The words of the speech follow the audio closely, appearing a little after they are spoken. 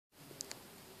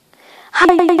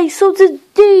Hi, so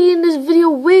today in this video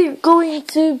we're going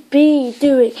to be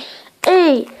doing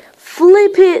a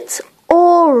flip it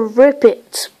or rip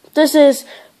it. This is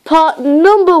part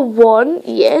number 1,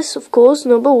 yes, of course,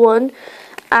 number 1,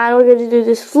 and we're going to do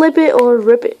this flip it or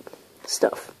rip it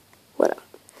stuff, whatever.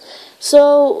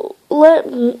 So, I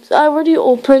already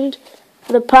opened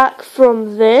the pack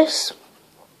from this,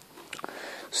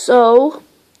 so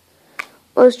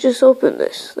let's just open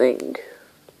this thing.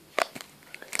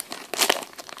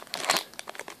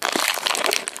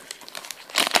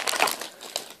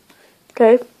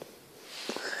 Okay,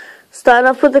 starting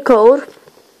off with the code.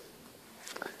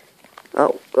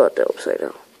 Oh god, they're upside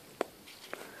down.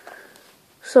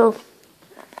 So,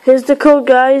 here's the code,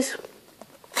 guys.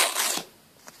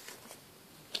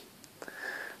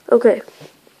 Okay,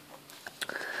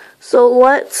 so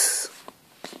let's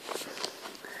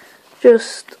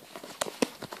just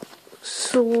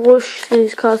swoosh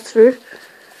these cards through.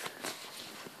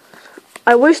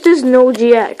 I wish there's no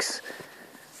GX.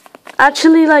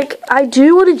 Actually, I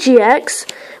do want a GX,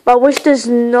 but I wish there's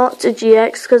not a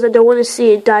GX because I don't want to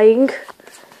see it dying.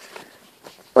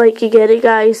 Like, you get it,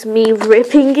 guys? Me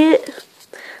ripping it.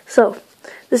 So,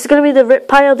 this is going to be the rip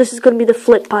pile, this is going to be the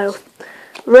flip pile.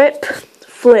 Rip,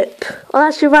 flip. Oh, that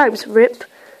actually rhymes. Rip,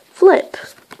 flip.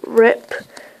 Rip,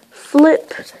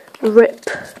 flip, rip,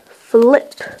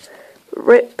 flip,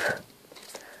 rip,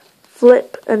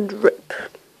 flip, and rip.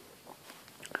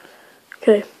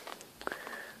 Okay.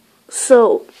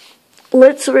 So,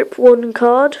 let's rip one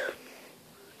card.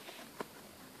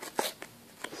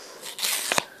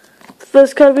 The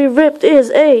first card we ripped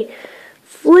is a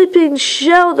flipping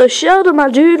Shellder. Shellder, my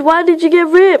dude, why did you get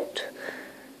ripped?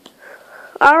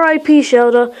 R.I.P.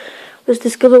 Shellder. Let's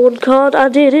discover one card,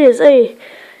 and it is a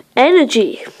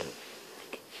Energy.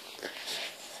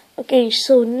 Okay,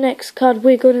 so next card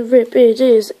we're going to rip, it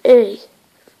is a...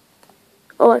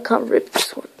 Oh, I can't rip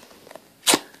this one.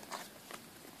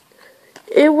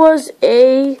 It was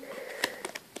a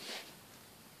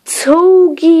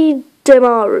Togedemaru.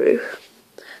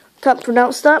 Can't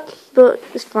pronounce that, but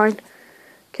it's fine.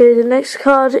 Okay, the next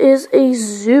card is a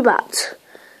Zubat.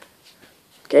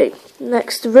 Okay,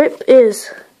 next rip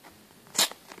is...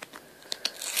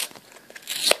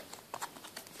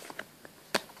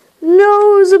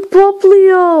 No, it's a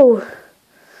Poplio!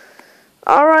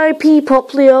 R.I.P.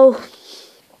 Poplio.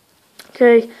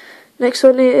 Okay. Next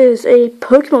one is a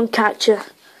Pokemon Catcher.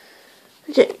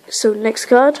 Okay, so next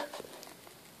card.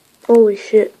 Holy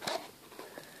shit.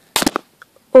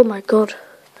 Oh my god.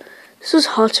 This was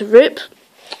hard to rip.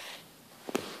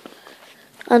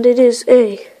 And it is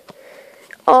a...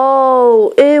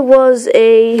 Oh, it was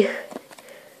a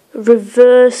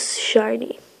reverse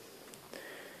shiny.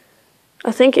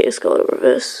 I think it is called a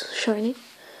reverse shiny.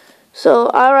 So,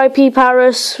 R.I.P.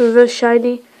 Paris, reverse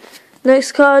shiny.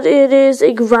 Next card, it is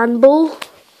a Granbull.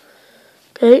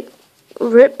 Okay,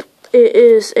 rip, it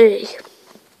is a...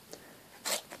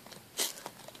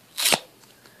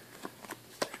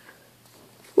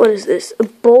 What is this? A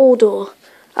Boldor.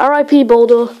 R.I.P.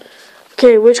 Boldor.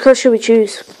 Okay, which card should we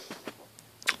choose?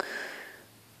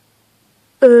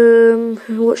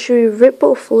 What should we rip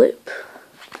or flip?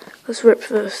 Let's rip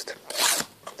first.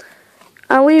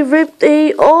 And we ripped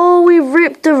a... Oh, we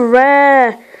ripped a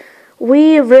rare!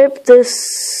 We ripped the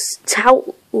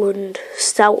Stoutland.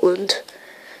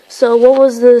 So what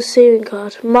was the saving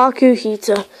card?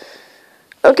 Makuhita.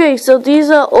 Okay, so these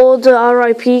are all the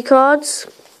RIP cards.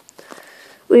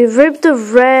 We ripped the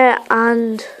rare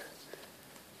and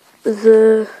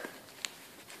the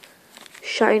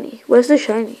shiny. Where's the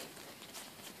shiny?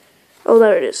 Oh,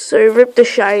 there it is. So we ripped the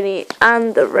shiny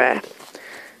and the rare.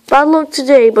 Bad luck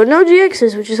today, but no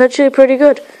GXs, which is actually pretty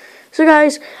good. So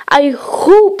guys, I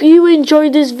hope you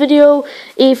enjoyed this video.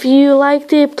 If you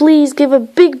liked it, please give a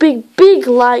big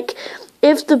like.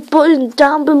 If the button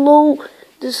down below,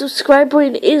 the subscribe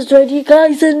button is ready, you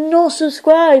guys are not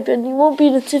subscribed and you won't be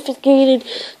notified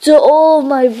to all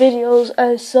my videos.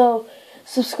 And so,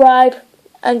 subscribe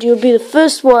and you'll be the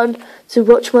first one to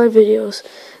watch my videos.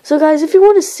 So guys, if you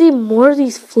want to see more of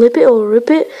these flip it or rip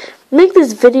it, make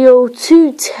this video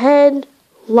to 10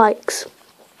 likes.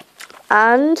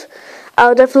 And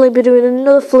I'll definitely be doing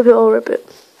another flip it or rip it.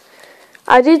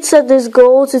 I did set this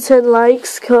goal to 10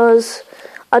 likes because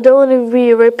I don't want to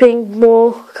be ripping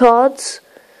more cards.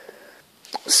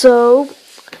 So,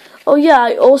 oh yeah,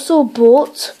 I also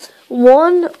bought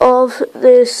one of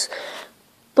this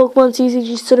Pokemon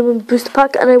TCG Tournament Booster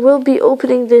Pack, and I will be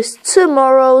opening this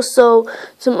tomorrow. So,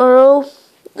 tomorrow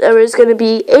there is going to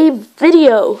be a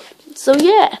video. So,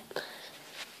 yeah.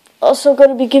 Also going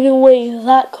to be giving away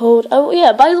that code. Oh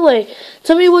yeah, by the way,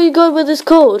 tell me what you got with this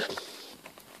code.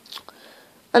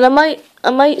 And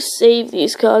I might save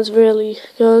these cards really,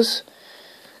 because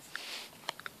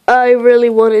I really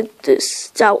wanted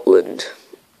this Stoutland.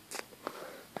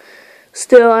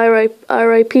 Still,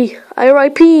 R.I.P.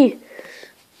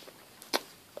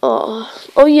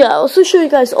 Oh yeah, I'll also show you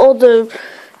guys all the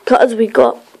cards we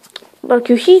got.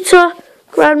 Makuhita,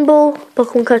 Granbull,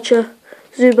 Pokemon Catcher,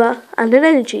 Zubat, and an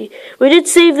Energy. We did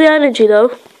save the Energy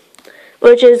though,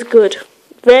 which is good.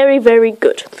 Very, very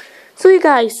good. So you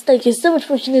guys, thank you so much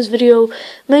for watching this video.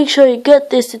 Make sure you get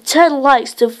this to 10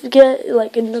 likes to get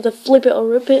like another Flip It or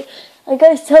Rip It. And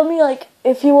guys, tell me like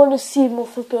if you want to see more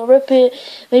Flip It or Rip It.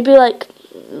 Maybe like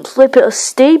Flip It or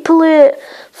Staple It,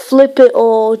 Flip It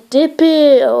or Dip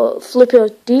It, or Flip It or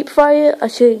Deep Fry It.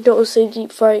 Actually, don't say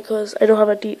Deep Fry it because I don't have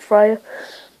a deep fryer.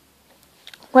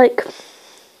 Like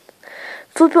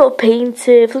Flip It or Paint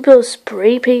It, Flip It or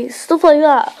Spray Paint, stuff like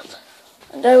that.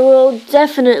 And I will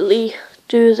definitely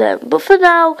do them. But for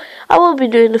now, I won't be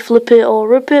doing the Flip It or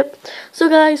Rip It. So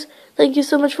guys, thank you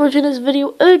so much for watching this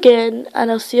video again, and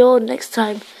I'll see you all next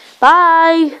time.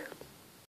 Bye!